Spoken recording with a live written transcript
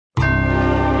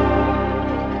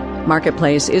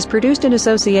Marketplace is produced in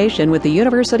association with the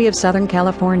University of Southern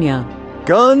California.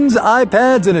 Guns,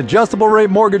 iPads, and adjustable rate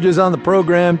mortgages on the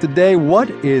program today. What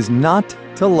is not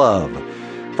to love?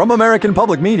 From American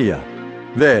Public Media,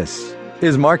 this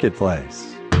is Marketplace.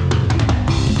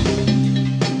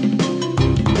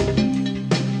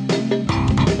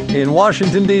 In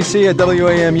Washington, D.C. at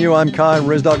WAMU, I'm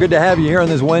Ryssdal. Good to have you here on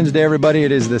this Wednesday, everybody.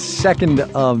 It is the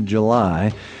 2nd of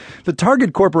July. The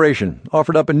Target Corporation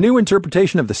offered up a new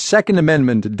interpretation of the Second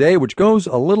Amendment today, which goes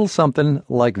a little something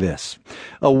like this.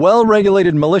 A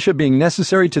well-regulated militia being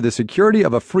necessary to the security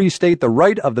of a free state, the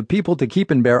right of the people to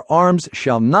keep and bear arms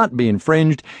shall not be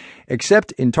infringed,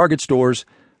 except in Target stores,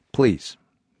 please.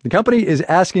 The company is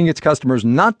asking its customers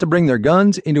not to bring their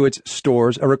guns into its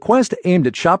stores, a request aimed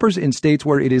at shoppers in states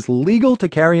where it is legal to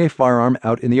carry a firearm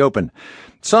out in the open.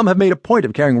 Some have made a point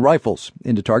of carrying rifles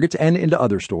into Targets and into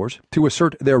other stores to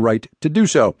assert their right to do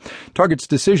so. Target's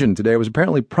decision today was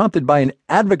apparently prompted by an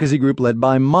advocacy group led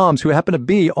by moms who happen to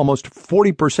be almost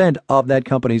 40% of that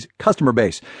company's customer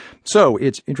base. So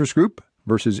it's interest group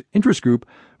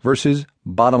versus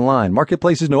bottom line.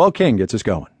 Marketplace's Noel King gets us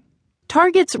going.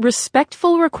 Target's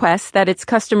respectful request that its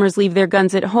customers leave their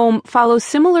guns at home follows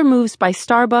similar moves by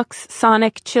Starbucks,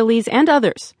 Sonic, Chili's, and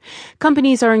others.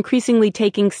 Companies are increasingly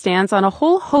taking stands on a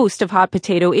whole host of hot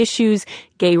potato issues,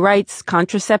 gay rights,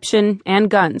 contraception, and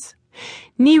guns.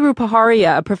 Neeru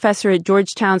Paharia, a professor at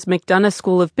Georgetown's McDonough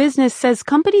School of Business, says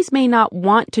companies may not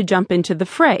want to jump into the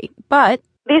fray, but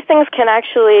these things can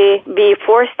actually be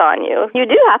forced on you. You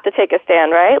do have to take a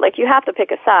stand, right? Like, you have to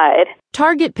pick a side.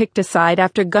 Target picked a side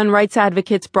after gun rights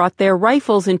advocates brought their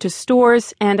rifles into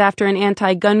stores and after an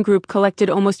anti-gun group collected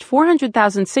almost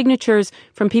 400,000 signatures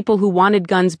from people who wanted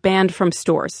guns banned from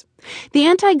stores. The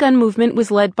anti-gun movement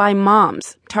was led by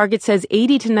moms. Target says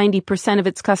 80 to 90% of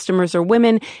its customers are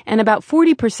women and about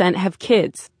 40% have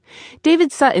kids.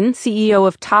 David Sutton, CEO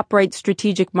of Top Right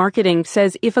Strategic Marketing,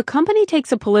 says if a company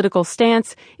takes a political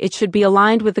stance, it should be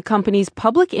aligned with the company's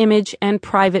public image and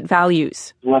private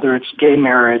values. Whether it's gay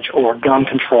marriage or gun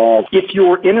control, if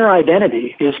your inner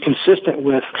identity is consistent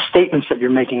with statements that you're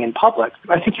making in public,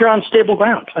 I think you're on stable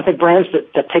ground. I think brands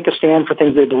that take a stand for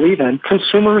things they believe in,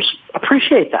 consumers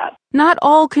appreciate that. Not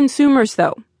all consumers,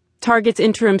 though. Target's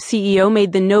interim CEO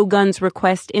made the no guns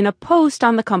request in a post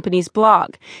on the company's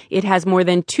blog. It has more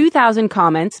than 2,000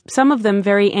 comments, some of them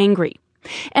very angry.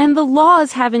 And the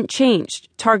laws haven't changed.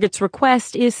 Target's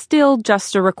request is still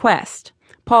just a request.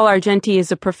 Paul Argenti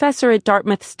is a professor at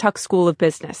Dartmouth's Tuck School of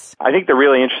Business. I think the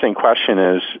really interesting question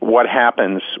is what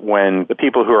happens when the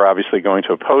people who are obviously going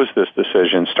to oppose this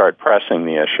decision start pressing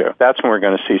the issue. That's when we're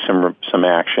going to see some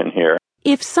action here.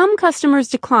 If some customers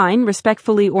decline,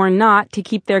 respectfully or not, to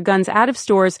keep their guns out of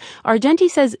stores, Argenti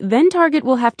says then Target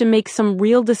will have to make some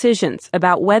real decisions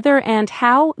about whether and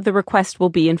how the request will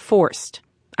be enforced.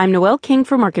 I'm Noel King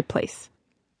for Marketplace.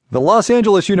 The Los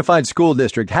Angeles Unified School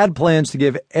District had plans to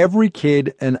give every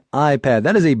kid an iPad.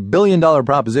 That is a $1 billion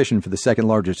proposition for the second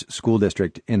largest school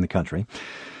district in the country.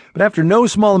 But after no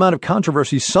small amount of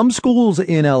controversy, some schools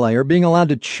in LA are being allowed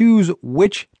to choose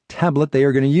which tablet they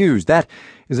are going to use. That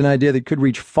is an idea that could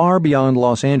reach far beyond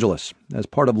Los Angeles. As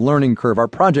part of Learning Curve, our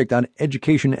project on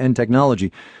education and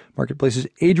technology, Marketplace's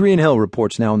Adrian Hill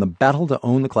reports now on the battle to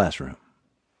own the classroom.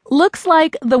 Looks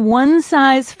like the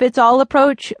one-size-fits-all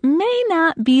approach may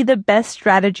not be the best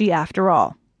strategy after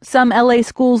all. Some LA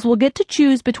schools will get to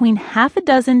choose between half a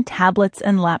dozen tablets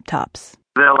and laptops.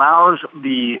 It allows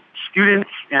the students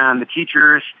and the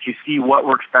teachers to see what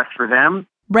works best for them.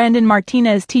 Brandon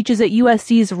Martinez teaches at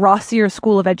USC's Rossier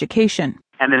School of Education.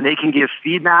 And then they can give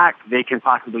feedback, they can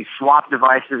possibly swap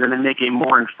devices, and then make a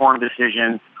more informed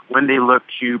decision when they look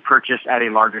to purchase at a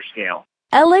larger scale.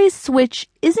 LA's switch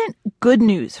isn't good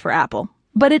news for Apple,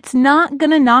 but it's not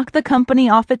going to knock the company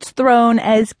off its throne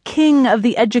as king of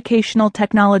the educational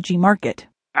technology market.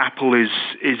 Apple is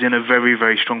in a very,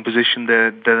 very strong position.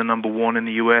 They're the number one in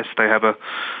the U.S. They have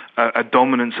a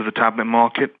dominance of the tablet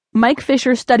market. Mike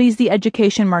Fisher studies the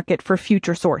education market for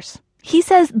FutureSource. He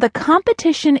says the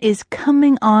competition is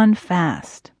coming on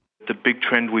fast. The big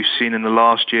trend we've seen in the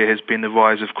last year has been the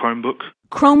rise of Chromebook.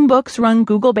 Chromebooks run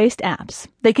Google-based apps.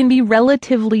 They can be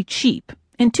relatively cheap.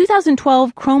 In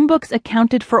 2012, Chromebooks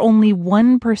accounted for only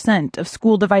 1% of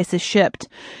school devices shipped.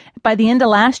 By the end of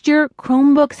last year,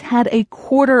 Chromebooks had a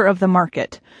quarter of the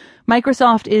market.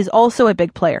 Microsoft is also a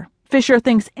big player. Fisher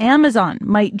thinks Amazon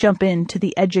might jump into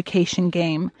the education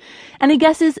game. And he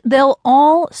guesses they'll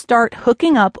all start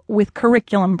hooking up with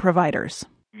curriculum providers.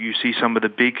 You see some of the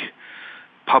big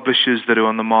publishers that are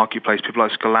on the marketplace, people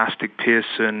like Scholastic,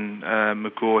 Pearson,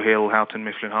 McGraw-Hill, Houghton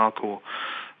Mifflin Harcourt,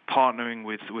 partnering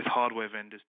with hardware vendors.